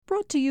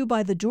to you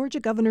by the Georgia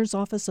Governor's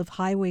Office of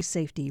Highway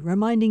Safety,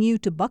 reminding you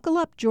to buckle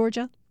up,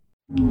 Georgia.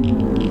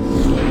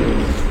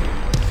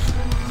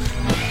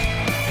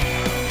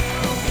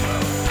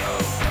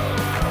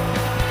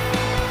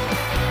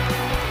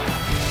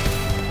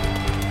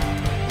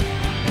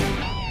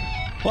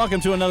 Welcome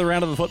to another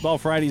round of the Football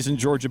Fridays in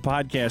Georgia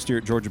podcast here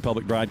at Georgia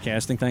Public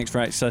Broadcasting. Thanks for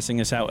accessing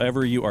us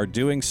however you are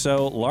doing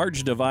so,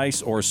 large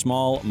device or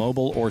small,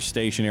 mobile or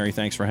stationary.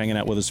 Thanks for hanging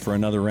out with us for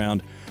another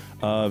round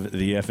of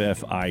the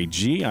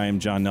FFIG. I am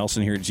John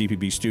Nelson here at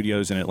GPB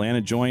Studios in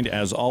Atlanta, joined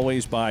as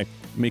always by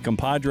mi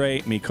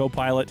compadre, mi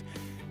co-pilot,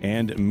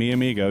 and mi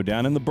amigo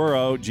down in the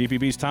borough,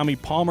 GPB's Tommy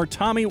Palmer.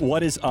 Tommy,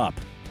 what is up?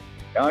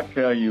 I'll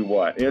tell you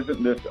what,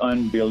 isn't this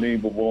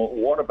unbelievable?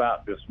 What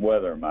about this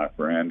weather, my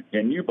friend?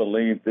 Can you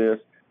believe this?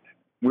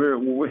 We're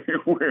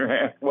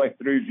halfway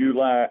through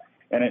July,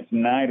 and it's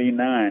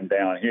 99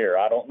 down here.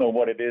 I don't know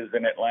what it is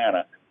in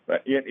Atlanta,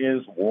 but it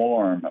is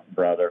warm,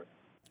 brother.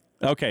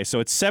 Okay, so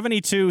it's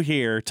 72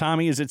 here.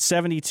 Tommy, is it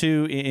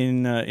 72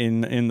 in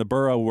the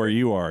borough where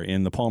you are,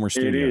 in the Palmer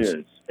Studios?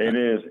 It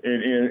is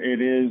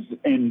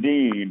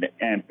indeed,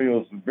 and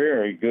feels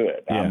very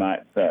good, yeah. I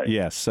might say.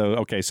 Yes,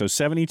 so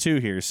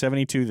 72 here,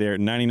 72 there,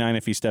 99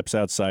 if he steps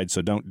outside,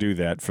 so don't do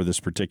that for this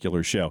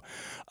particular show.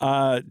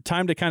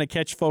 Time to kind of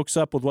catch folks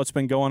up with what's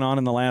been going on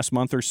in the last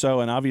month or so,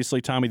 and obviously,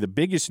 Tommy, the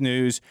biggest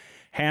news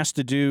has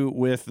to do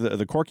with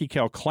the Corky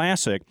Kell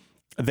Classic.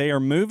 They are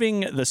moving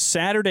the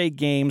Saturday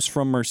games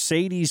from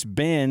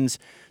Mercedes-Benz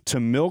to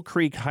Mill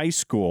Creek High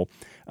School.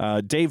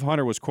 Dave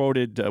Hunter was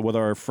quoted with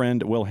our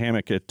friend Will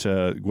Hammock at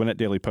Gwinnett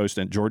Daily Post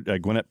and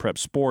Gwinnett Prep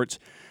Sports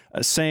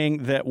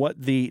saying that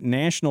what the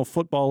National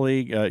Football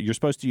League, you're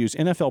supposed to use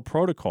NFL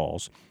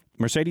protocols.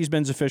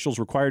 Mercedes-Benz officials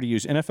required to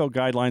use NFL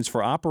guidelines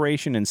for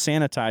operation and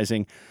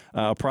sanitizing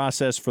a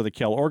process for the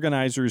Kell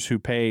organizers who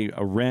pay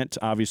a rent,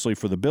 obviously,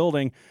 for the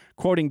building.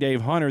 Quoting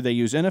Dave Hunter, they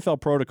use NFL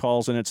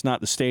protocols, and it's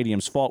not the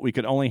stadium's fault. We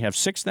could only have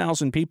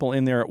 6,000 people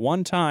in there at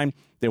one time.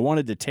 They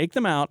wanted to take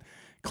them out,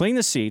 clean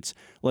the seats,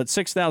 let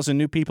 6,000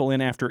 new people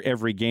in after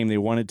every game. They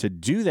wanted to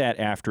do that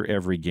after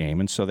every game,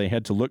 and so they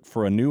had to look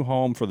for a new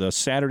home for the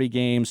Saturday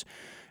games,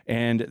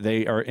 and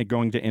they are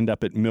going to end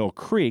up at Mill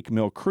Creek.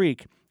 Mill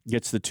Creek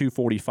gets the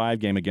 2:45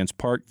 game against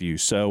Parkview.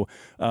 So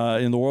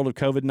in the world of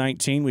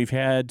COVID-19, we've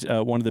had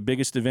one of the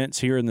biggest events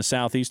here in the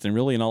Southeast and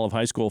really in all of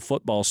high school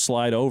football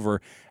slide over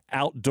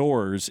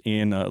outdoors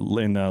in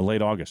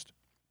late August.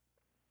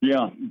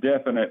 Yeah,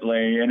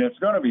 definitely. And it's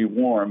going to be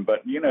warm,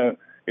 but, you know,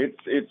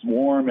 it's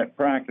warm at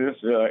practice.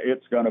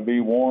 It's going to be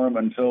warm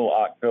until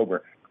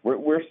October.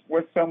 We're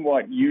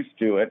somewhat used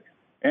to it.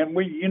 And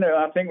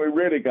I think we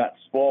really got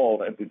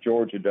spoiled at the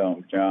Georgia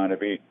Dome, John, to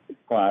be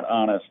quite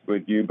honest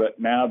with you. But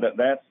now that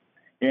that's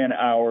in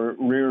our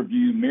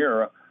rearview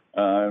mirror,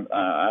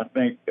 I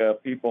think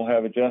people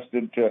have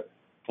adjusted to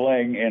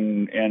playing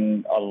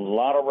in a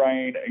lot of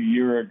rain a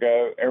year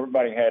ago.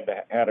 Everybody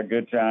had a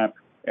good time,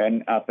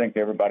 and I think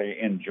everybody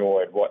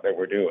enjoyed what they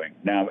were doing.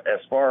 Now, as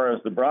far as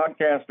the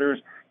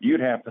broadcasters, you'd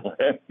have to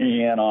let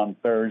me in on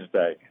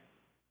Thursday.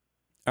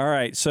 All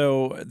right,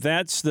 so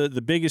that's the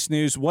biggest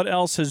news. What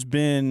else has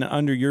been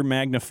under your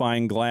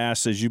magnifying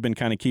glass as you've been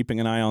kind of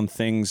keeping an eye on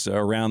things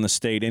around the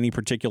state? Any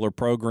particular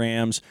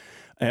programs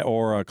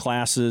or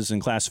classes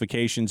and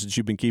classifications that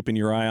you've been keeping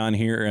your eye on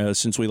here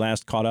since we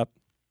last caught up?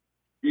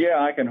 Yeah,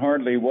 I can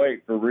hardly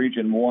wait for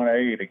Region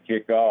 1A to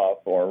kick off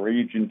or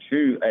Region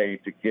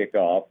 2A to kick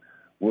off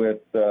with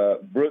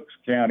Brooks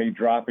County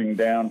dropping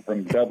down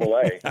from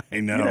AA. I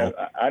know.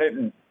 I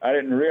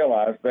didn't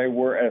realize they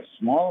were as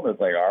small as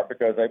they are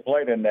because they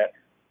played in that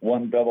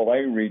one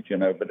AA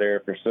region over there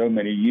for so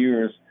many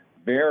years,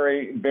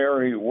 very,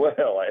 very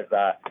well, as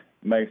I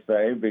may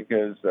say,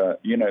 because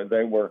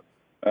they were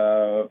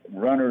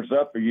runners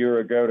up a year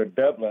ago to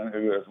Dublin,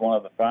 who is one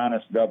of the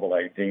finest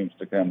AA teams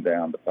to come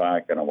down the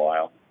pike in a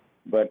while.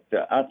 But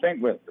I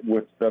think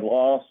with the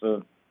loss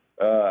of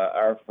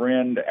our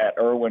friend at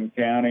Irwin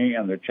County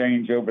and the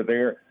change over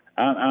there,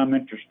 I'm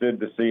interested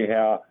to see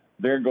how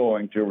they're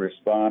going to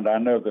respond. I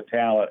know the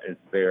talent is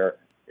there.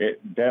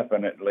 It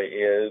definitely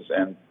is.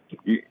 And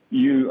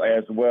you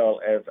as well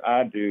as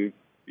I do,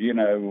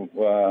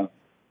 it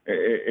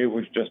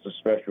was just a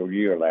special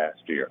year last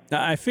year.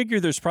 Now, I figure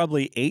there's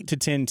probably 8 to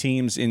 10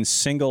 teams in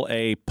Single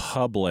A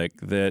Public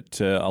that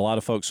a lot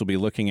of folks will be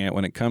looking at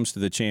when it comes to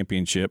the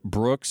championship.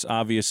 Brooks,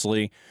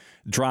 obviously,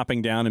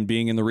 dropping down and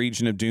being in the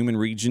region of Doom in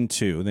Region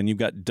 2. Then you've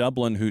got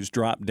Dublin, who's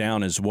dropped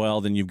down as well.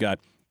 Then you've got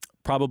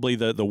probably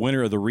the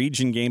winner of the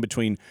region game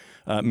between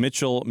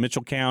Mitchell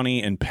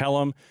County and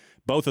Pelham.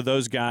 Both of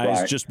those guys,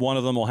 right. Just one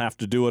of them will have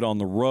to do it on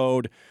the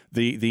road.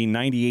 The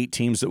 98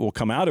 teams that will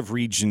come out of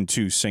Region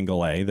 2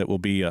 Single A that will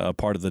be a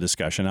part of the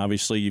discussion.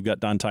 Obviously, you've got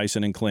Don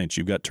Tyson and Clinch.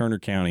 You've got Turner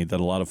County that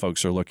a lot of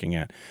folks are looking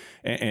at.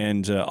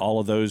 And all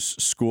of those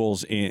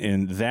schools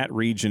in that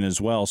region as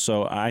well.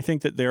 So I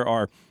think that there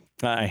are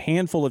a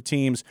handful of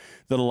teams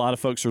that a lot of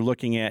folks are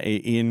looking at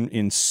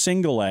in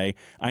single A.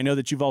 I know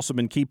that you've also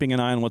been keeping an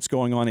eye on what's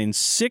going on in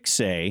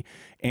 6A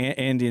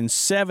and in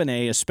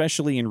 7A,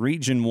 especially in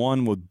Region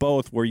 1 with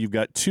both, where you've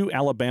got two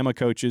Alabama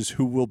coaches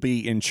who will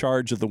be in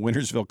charge of the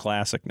Wintersville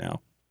Classic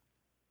now.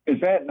 Is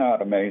that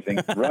not amazing?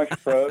 Rush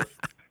Probst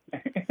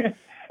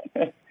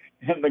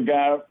and the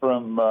guy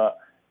from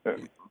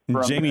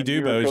Jamie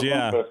Dubose,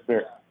 yeah.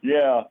 There.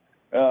 Yeah,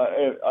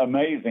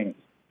 amazing.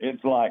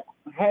 It's like,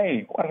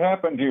 hey, what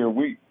happened here?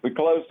 We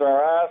closed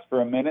our eyes for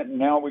a minute, and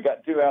now we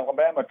got two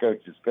Alabama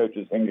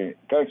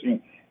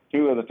coaching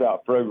two of the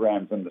top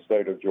programs in the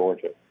state of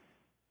Georgia.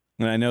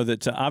 And I know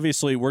that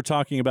obviously we're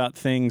talking about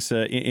things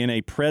in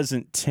a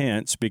present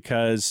tense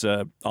because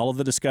all of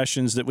the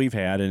discussions that we've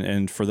had,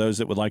 and for those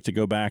that would like to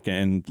go back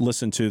and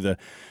listen to the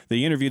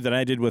interview that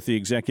I did with the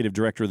executive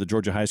director of the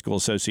Georgia High School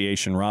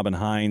Association, Robin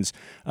Hines,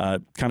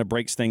 kind of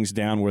breaks things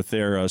down with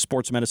their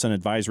Sports Medicine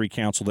Advisory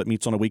Council that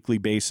meets on a weekly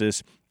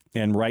basis.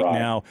 And right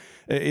now,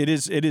 it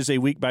is a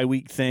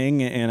week-by-week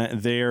thing,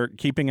 and they're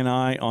keeping an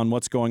eye on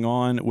what's going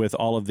on with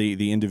all of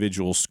the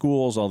individual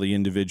schools, all the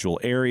individual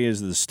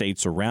areas, the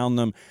states around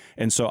them.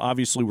 And so,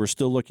 obviously, we're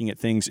still looking at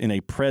things in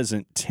a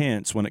present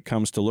tense when it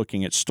comes to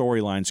looking at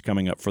storylines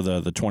coming up for the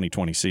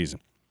 2020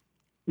 season.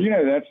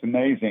 That's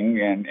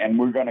amazing, and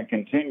we're going to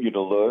continue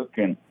to look,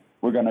 and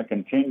we're going to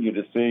continue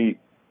to see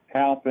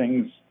how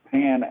things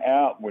pan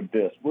out with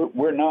this.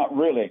 We're not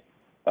really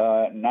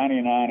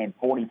 99 and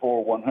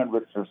 44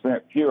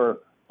 100% pure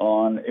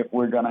on if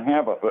we're going to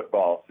have a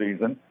football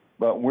season,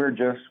 but we're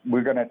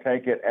going to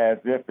take it as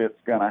if it's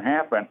going to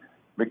happen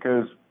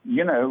because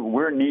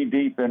we're knee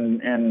deep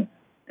in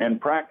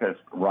practice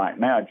right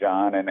now,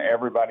 John, and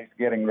everybody's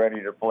getting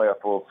ready to play a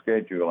full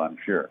schedule, I'm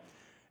sure.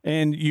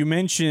 And you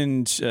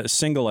mentioned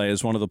Single A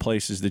as one of the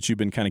places that you've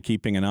been kind of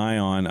keeping an eye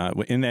on.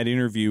 In that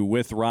interview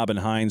with Robin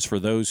Hines, for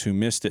those who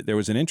missed it, there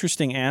was an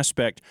interesting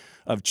aspect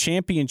of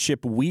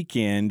championship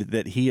weekend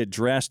that he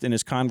addressed in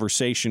his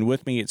conversation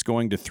with me. It's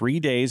going to 3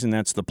 days, and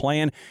that's the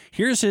plan.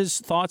 Here's his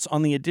thoughts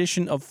on the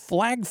addition of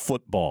flag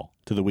football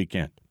to the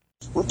weekend.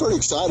 We're pretty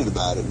excited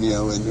about it,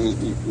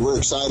 and we're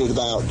excited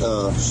about,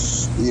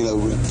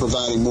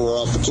 providing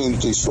more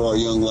opportunities for our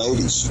young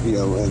ladies,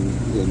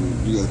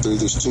 and through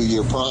this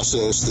 2-year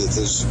process that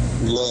has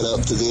led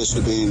up to this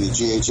to being the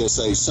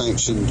GHSA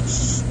sanctioned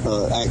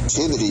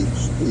activity,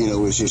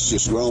 it's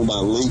just grown by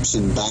leaps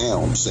and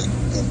bounds.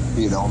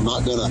 And I'm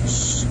not going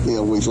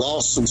to, we've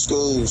lost some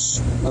schools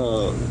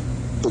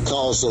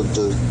because of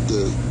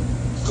the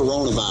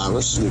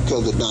coronavirus, the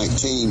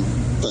COVID-19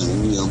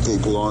 thing.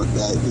 People aren't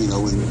that,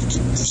 and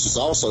this has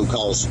also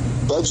caused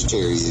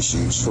budgetary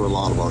issues for a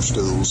lot of our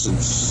schools and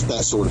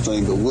that sort of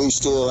thing. But we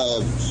still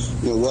have,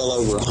 well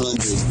over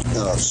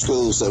 100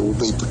 schools that will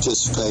be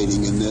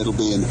participating, and it'll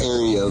be an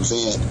area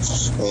event.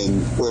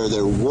 And where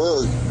there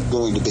were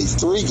going to be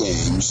 3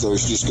 games,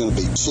 there's just going to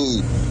be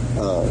 2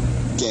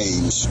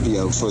 games,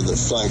 for the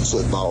flag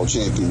football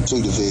champion,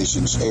 2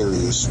 divisions,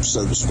 areas,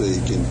 so to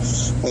speak.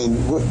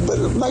 But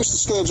it makes the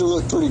schedule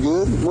look pretty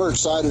good. We're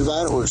excited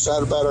about it. We're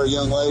excited about our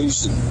young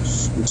ladies, and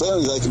I'm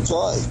telling you, they can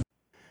play.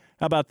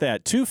 How about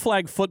that? 2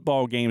 flag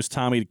football games,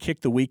 Tommy, to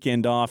kick the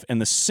weekend off,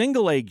 and the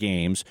Single A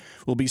games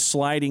will be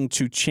sliding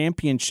to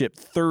Championship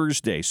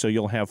Thursday. So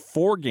you'll have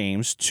 4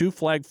 games, 2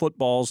 flag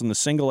footballs, and the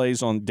Single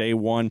A's on day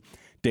 1.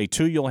 Day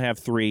 2, you'll have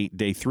 3.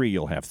 Day 3,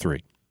 you'll have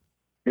 3.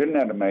 Isn't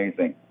that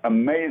amazing?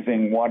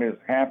 Amazing what is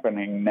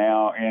happening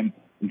now in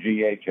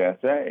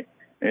GHSA.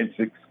 It's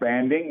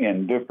expanding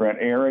in different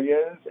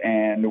areas,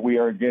 and we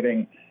are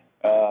getting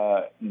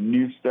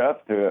new stuff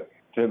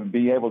to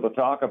be able to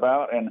talk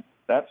about, and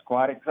that's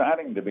quite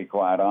exciting, to be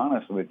quite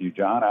honest with you,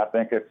 John. I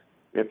think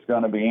it's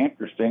going to be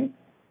interesting.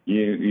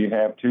 You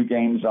have 2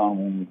 games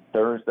on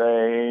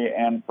Thursday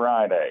and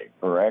Friday,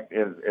 correct?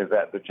 Is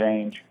that the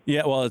change?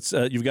 Yeah, well, it's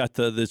you've got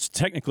it's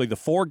technically the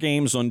 4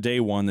 games on day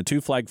 1, the 2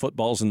 flag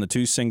footballs and the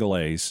 2 Single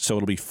A's. So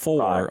it'll be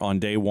 4 on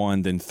day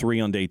 1, then 3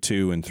 on day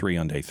 2, and 3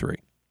 on day 3.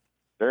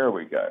 There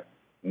we go.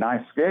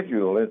 Nice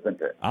schedule,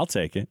 isn't it? I'll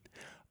take it.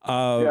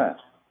 Yeah.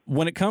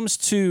 When it comes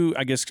to,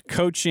 I guess,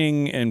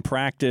 coaching and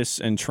practice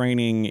and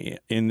training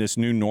in this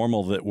new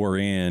normal that we're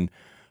in,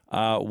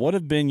 what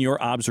have been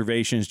your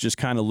observations just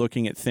kind of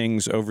looking at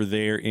things over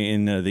there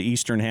in the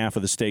eastern half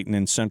of the state and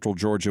in central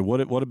Georgia? What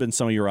have been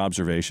some of your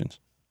observations?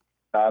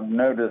 I've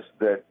noticed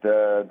that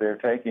they're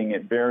taking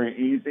it very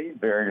easy,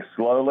 very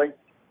slowly.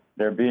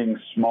 They're being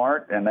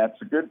smart, and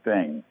that's a good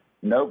thing.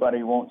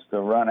 Nobody wants to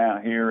run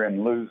out here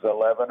and lose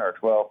 11 or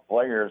 12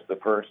 players the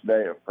first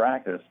day of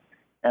practice,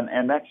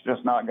 and that's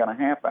just not going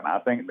to happen. I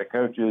think the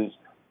coaches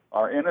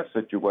are in a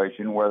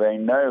situation where they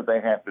know they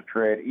have to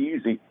tread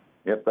easy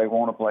if they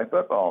want to play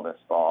football this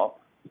fall,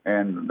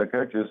 and the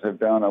coaches have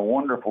done a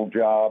wonderful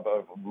job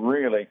of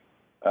really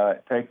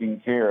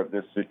taking care of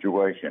this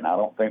situation. I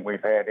don't think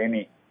we've had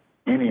any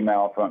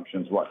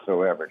malfunctions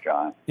whatsoever,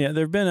 John. Yeah,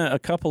 there have been a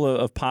couple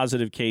of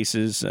positive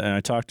cases. I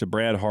talked to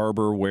Brad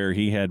Harbor where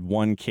he had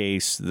 1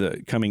 case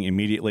coming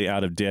immediately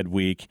out of dead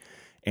week,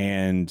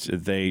 and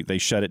they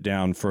shut it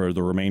down for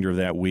the remainder of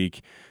that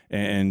week.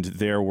 And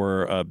there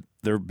were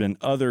There have been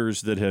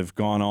others that have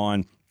gone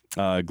on,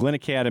 Glenn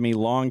Academy,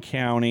 Long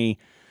County,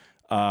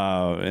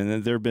 and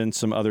then there have been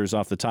some others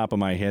off the top of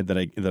my head that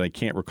I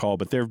can't recall.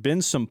 But there have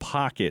been some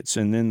pockets,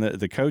 and then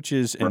the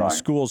coaches and the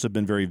schools have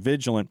been very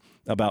vigilant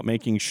about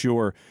making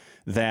sure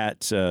that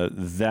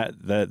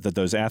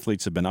those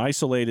athletes have been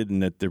isolated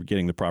and that they're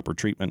getting the proper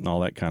treatment and all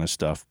that kind of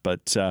stuff.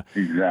 But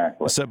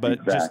exactly.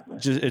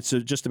 It's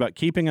just about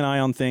keeping an eye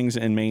on things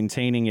and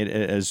maintaining it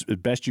as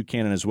best you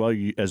can and as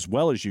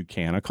well as you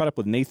can. I caught up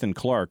with Nathan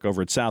Clark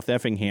over at South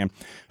Effingham,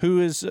 who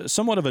is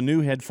somewhat of a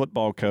new head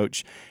football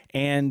coach.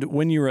 And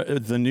when you're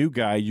the new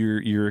guy,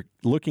 you're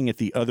looking at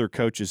the other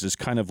coaches as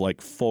kind of like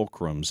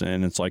fulcrums,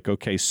 and it's like,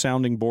 okay,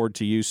 sounding board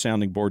to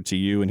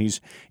you, and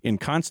he's in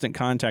constant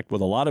contact with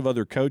a lot of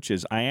other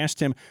coaches. I asked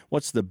him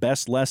what's the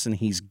best lesson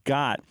he's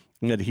got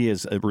that he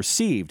has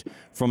received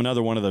from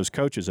another one of those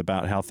coaches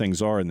about how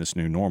things are in this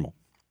new normal.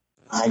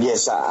 I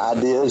guess the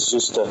idea is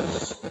just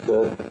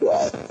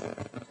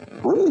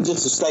really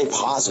just to stay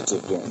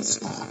positive during this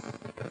time.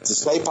 To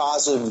stay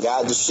positive and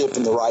guide the ship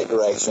in the right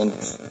direction,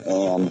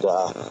 and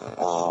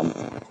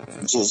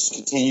just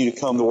continue to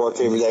come to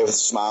work every day with a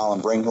smile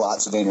and bring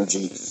lots of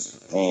energy,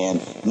 and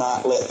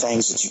not let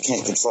things that you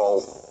can't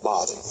control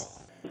bother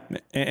you.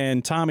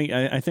 And Tommy,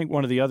 I think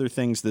one of the other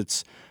things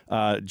that's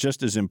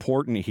just as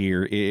important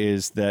here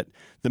is that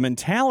the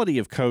mentality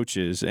of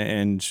coaches,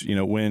 and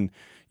when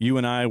you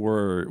and I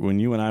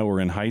were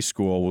in high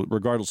school,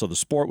 regardless of the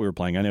sport we were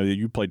playing, I know that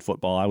you played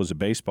football, I was a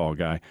baseball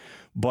guy,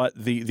 but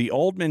the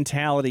old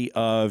mentality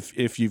of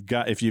if you've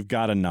got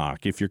a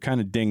knock, if you're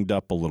kind of dinged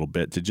up a little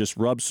bit, to just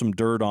rub some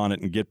dirt on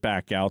it and get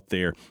back out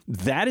there,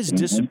 that is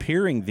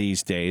disappearing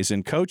these days,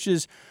 and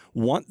coaches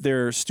want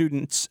their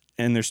students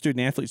and their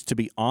student athletes to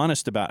be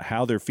honest about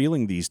how they're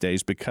feeling these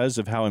days because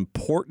of how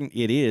important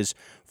it is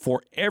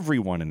for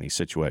everyone in these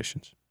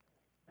situations.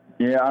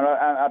 Yeah,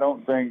 I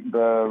don't think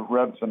the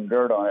rub some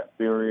dirt on it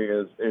theory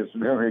is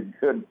very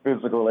good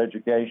physical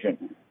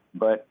education.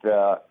 But,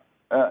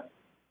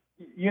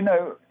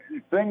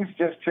 things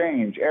just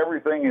change.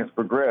 Everything has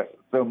progressed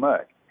so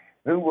much.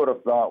 Who would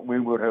have thought we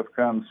would have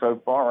come so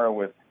far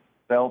with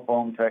cell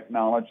phone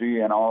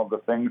technology and all of the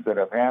things that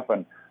have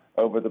happened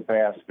over the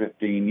past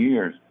 15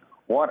 years?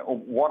 What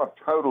a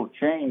total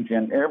change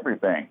in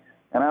everything.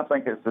 And I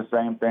think it's the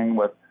same thing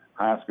with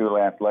high school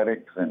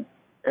athletics, and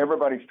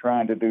everybody's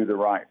trying to do the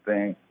right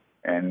thing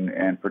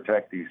and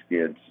protect these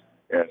kids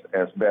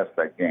as best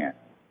they can.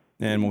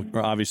 And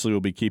obviously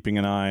we'll be keeping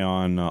an eye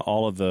on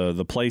all of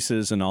the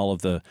places and all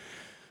of the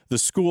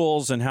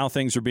schools and how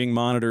things are being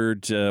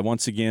monitored.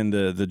 Once again,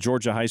 the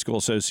Georgia High School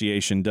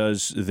Association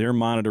does their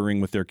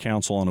monitoring with their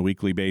council on a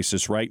weekly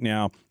basis. Right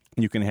now,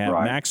 you can have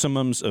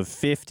maximums of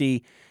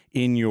 50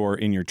 in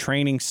your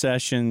training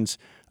sessions.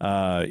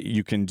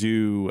 You can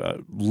do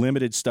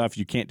limited stuff.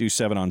 You can't do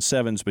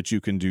 7-on-7s, but you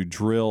can do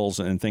drills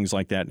and things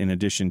like that in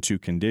addition to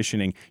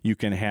conditioning. You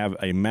can have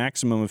a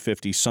maximum of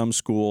 50. Some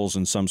schools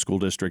and some school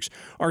districts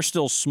are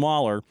still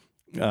smaller.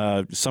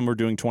 Some are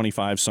doing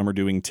 25, some are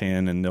doing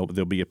 10, and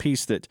there'll be a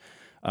piece that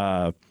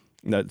Greg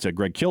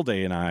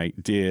Kilday and I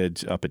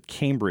did up at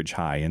Cambridge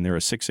High, and they're a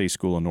 6A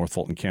school in North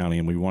Fulton County,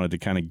 and we wanted to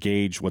kind of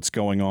gauge what's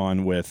going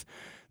on with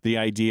the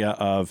idea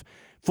of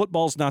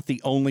football's not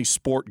the only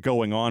sport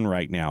going on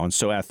right now, and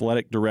so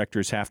athletic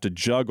directors have to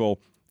juggle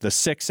the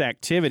 6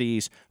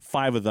 activities,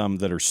 5 of them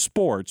that are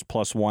sports,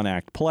 plus 1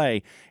 act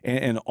play,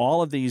 and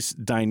all of these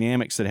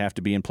dynamics that have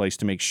to be in place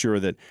to make sure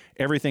that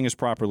everything is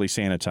properly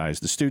sanitized,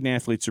 the student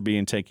athletes are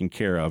being taken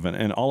care of,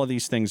 and all of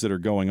these things that are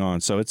going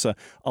on. So it's a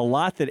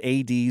lot that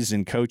ADs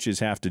and coaches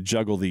have to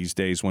juggle these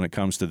days when it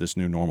comes to this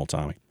new normal,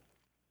 Tommy.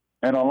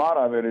 And a lot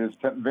of it is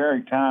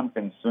very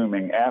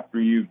time-consuming after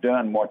you've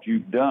done what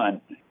you've done.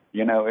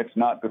 It's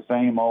not the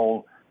same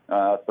old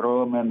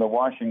throw them in the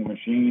washing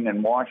machine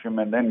and wash them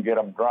and then get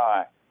them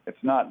dry. It's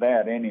not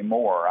that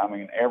anymore. I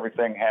mean,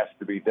 everything has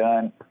to be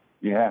done.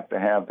 You have to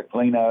have the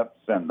cleanups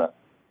and the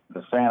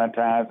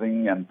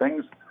sanitizing, and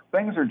things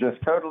are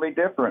just totally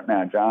different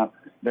now, John.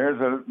 There's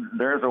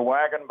a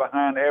wagon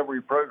behind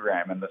every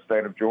program in the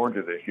state of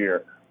Georgia this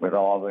year with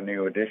all the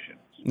new additions.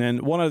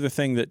 And one other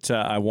thing that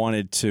I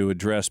wanted to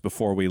address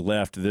before we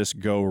left this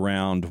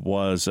go-round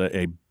was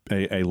a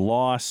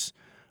loss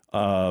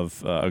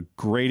of a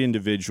great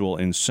individual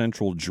in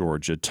Central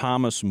Georgia.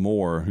 Thomas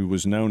Moore, who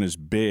was known as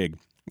Big,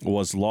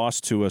 was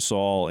lost to us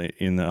all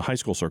in the high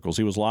school circles.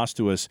 He was lost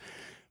to us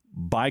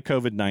by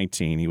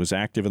COVID-19. He was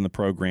active in the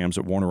programs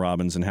at Warner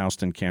Robins in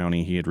Houston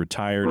County. He had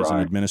retired as an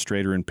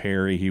administrator in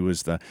Perry. He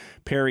was the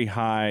Perry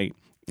High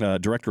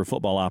director of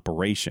football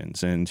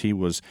operations, and he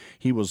was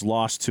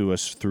lost to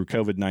us through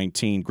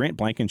COVID-19. Grant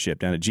Blankenship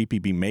down at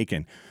GPB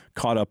Macon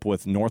caught up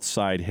with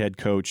Northside head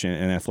coach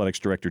and athletics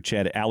director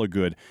Chad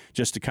Allagood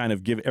just to kind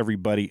of give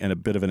everybody a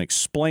bit of an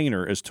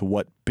explainer as to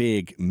what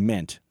Big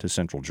meant to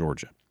Central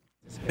Georgia.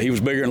 He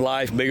was bigger than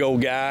life, big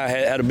old guy,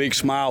 had a big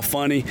smile,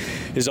 funny.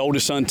 His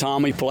oldest son,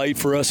 Tommy, played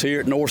for us here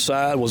at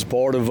Northside, was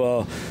part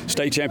of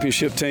state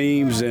championship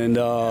teams. And,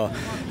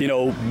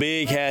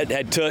 Big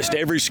had touched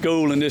every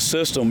school in this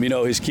system.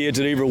 His kids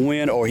had either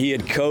went or he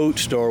had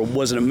coached or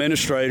was an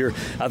administrator,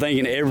 I think,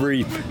 in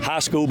every high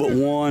school but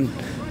one,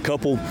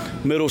 couple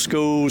middle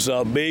schools.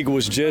 Big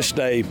was just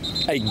a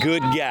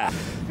good guy.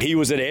 He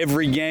was at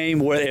every game.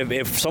 Where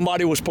if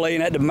somebody was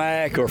playing at the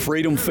MAC or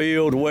Freedom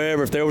Field,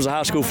 wherever, if there was a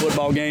high school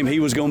football game, he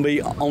was going to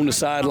be on the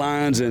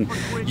sidelines. And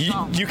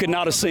you could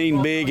not have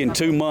seen Big in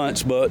 2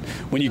 months, but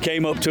when you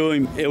came up to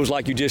him, it was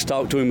like you just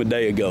talked to him a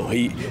day ago.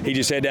 He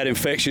just had that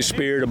infectious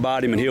spirit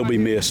about him, and he'll be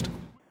missed.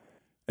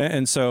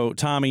 And so,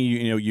 Tommy,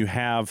 you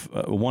have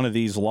one of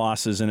these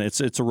losses, and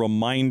it's a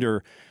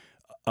reminder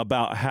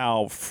about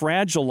how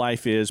fragile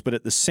life is, but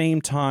at the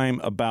same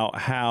time about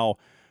how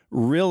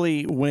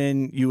really,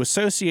 when you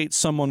associate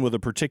someone with a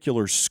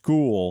particular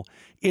school,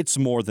 it's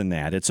more than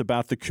that. It's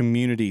about the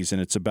communities and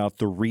it's about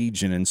the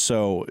region. And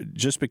so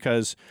just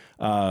because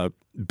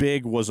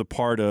Big was a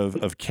part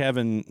of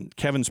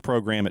Kevin's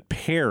program at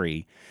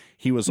Perry,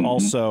 he was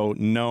also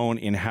known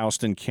in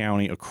Houston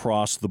County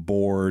across the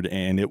board.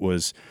 And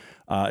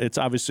it's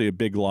obviously a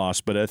big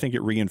loss, but I think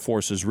it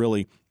reinforces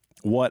really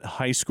what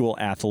high school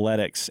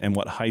athletics and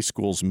what high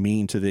schools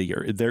mean to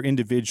their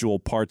individual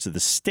parts of the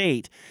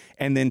state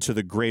and then to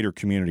the greater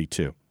community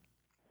too.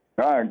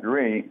 I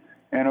agree.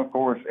 And of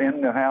course, in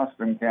the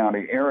Houston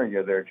County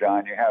area there,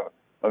 John, you have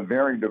a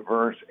very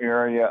diverse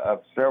area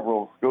of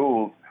several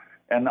schools,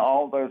 and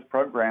all those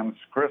programs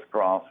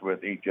crisscross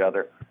with each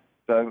other.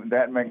 So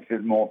that makes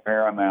it more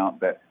paramount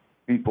that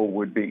people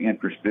would be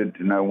interested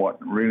to know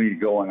what's really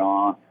going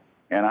on.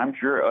 And I'm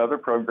sure other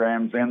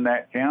programs in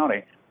that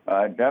county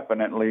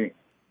definitely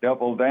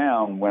doubled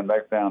down when they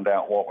found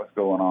out what was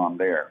going on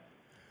there.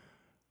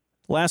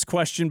 Last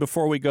question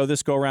before we go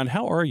this go around.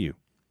 How are you?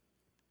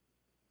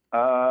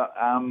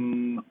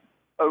 I'm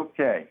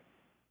okay.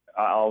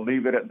 I'll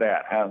leave it at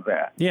that. How's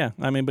that? Yeah,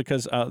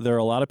 because there are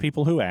a lot of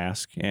people who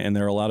ask, and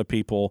there are a lot of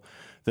people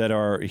that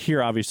are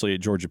here, obviously, at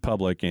Georgia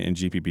Public and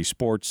GPB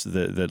Sports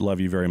that love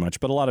you very much.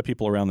 But a lot of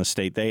people around the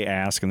state, they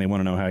ask and they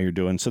want to know how you're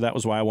doing. So that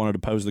was why I wanted to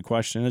pose the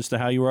question as to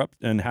how you were up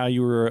and how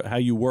you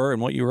were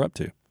and what you were up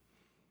to.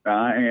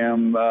 I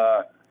am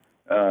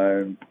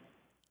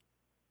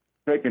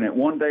taking it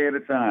one day at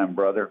a time,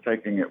 brother.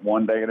 Taking it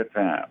one day at a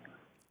time.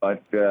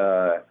 But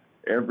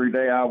every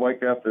day I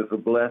wake up is a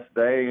blessed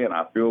day, and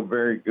I feel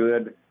very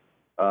good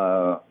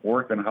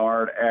working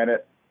hard at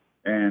it.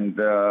 And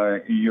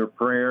your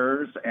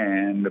prayers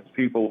and the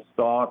people's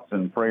thoughts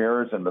and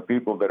prayers and the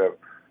people that have,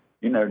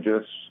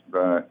 just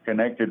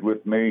connected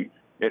with me,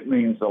 it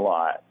means a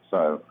lot.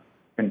 So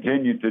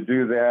continue to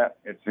do that.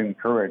 It's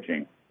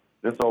encouraging.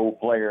 This old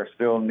player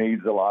still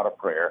needs a lot of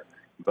prayer.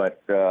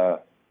 But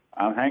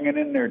I'm hanging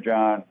in there,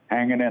 John.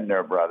 Hanging in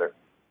there, brother.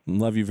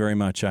 Love you very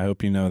much. I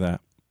hope you know that.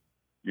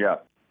 Yeah,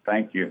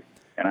 thank you.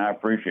 And I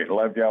appreciate it.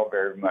 Love y'all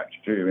very much,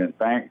 too. And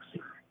thanks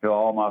to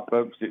all my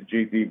folks at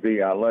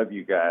GPB. I love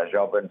you guys.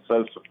 Y'all been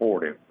so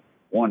supportive.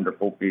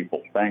 Wonderful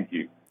people. Thank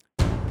you.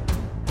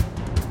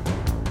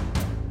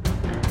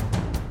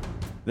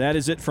 That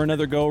is it for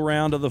another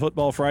go-round of the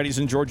Football Fridays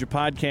in Georgia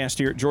podcast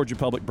here at Georgia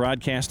Public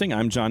Broadcasting.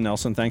 I'm John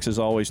Nelson. Thanks, as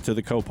always, to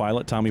the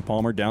co-pilot, Tommy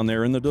Palmer, down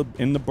there in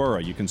the borough.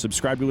 You can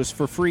subscribe to us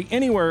for free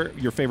anywhere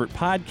your favorite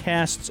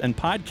podcasts and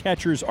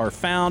podcatchers are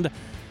found.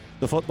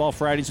 The Football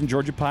Fridays in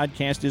Georgia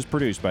podcast is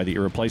produced by the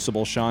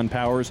irreplaceable Sean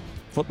Powers.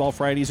 Football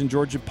Fridays in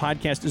Georgia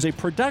podcast is a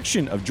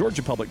production of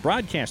Georgia Public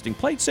Broadcasting.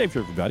 Play it safe,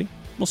 everybody.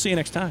 We'll see you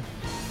next time.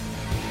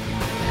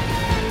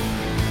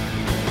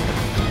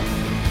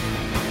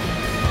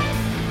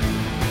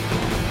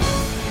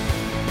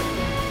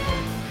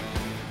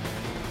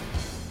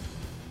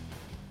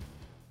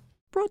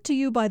 Brought to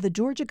you by the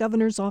Georgia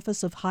Governor's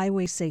Office of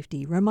Highway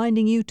Safety,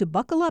 reminding you to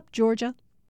buckle up, Georgia.